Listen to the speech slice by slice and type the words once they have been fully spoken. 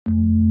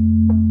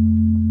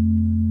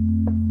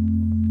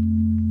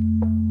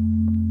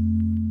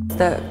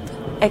The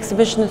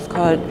exhibition is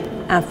called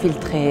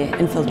Infiltrées,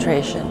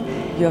 Infiltration.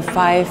 You're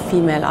 5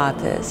 female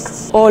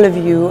artists. All of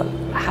you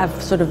have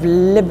sort of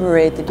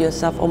liberated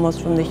yourself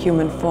almost from the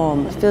human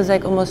form. It feels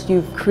like almost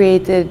you've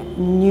created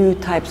new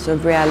types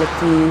of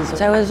realities.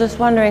 So I was just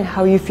wondering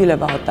how you feel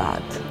about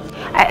that.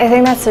 I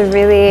think that's a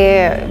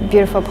really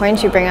beautiful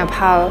point you bring up,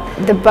 how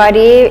the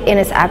body in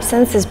its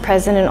absence is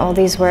present in all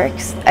these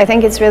works. I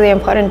think it's really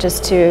important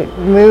just to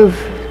move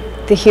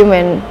the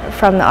human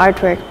from the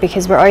artwork,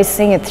 because we're always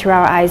seeing it through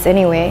our eyes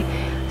anyway.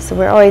 So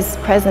we're always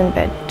present,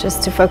 but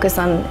just to focus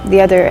on the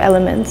other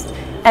elements.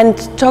 And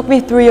talk me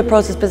through your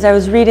process, because I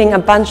was reading a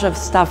bunch of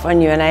stuff on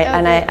you, and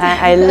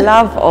I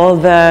love all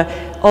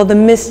the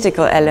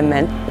mystical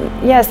element.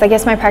 Yes, I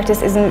guess my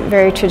practice isn't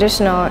very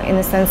traditional in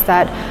the sense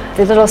that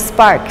the little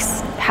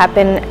sparks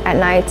happen at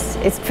night.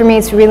 For me,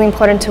 it's really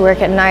important to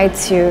work at night,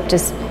 to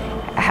just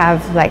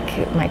have like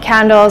my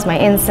candles, my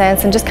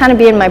incense, and just kind of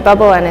be in my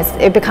bubble, and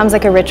it becomes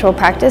like a ritual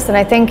practice. And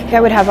I think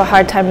I would have a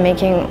hard time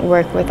making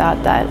work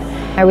without that.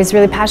 I was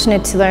really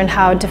passionate to learn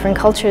how different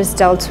cultures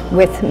dealt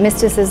with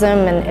mysticism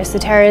and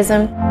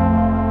esotericism.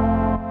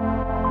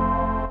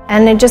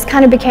 And it just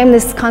kind of became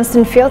this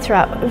constant thread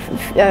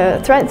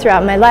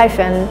throughout my life,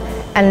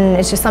 and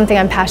it's just something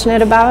I'm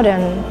passionate about.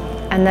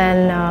 And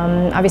then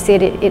obviously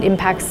it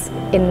impacts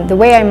in the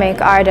way I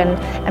make art and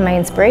my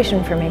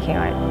inspiration for making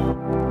art.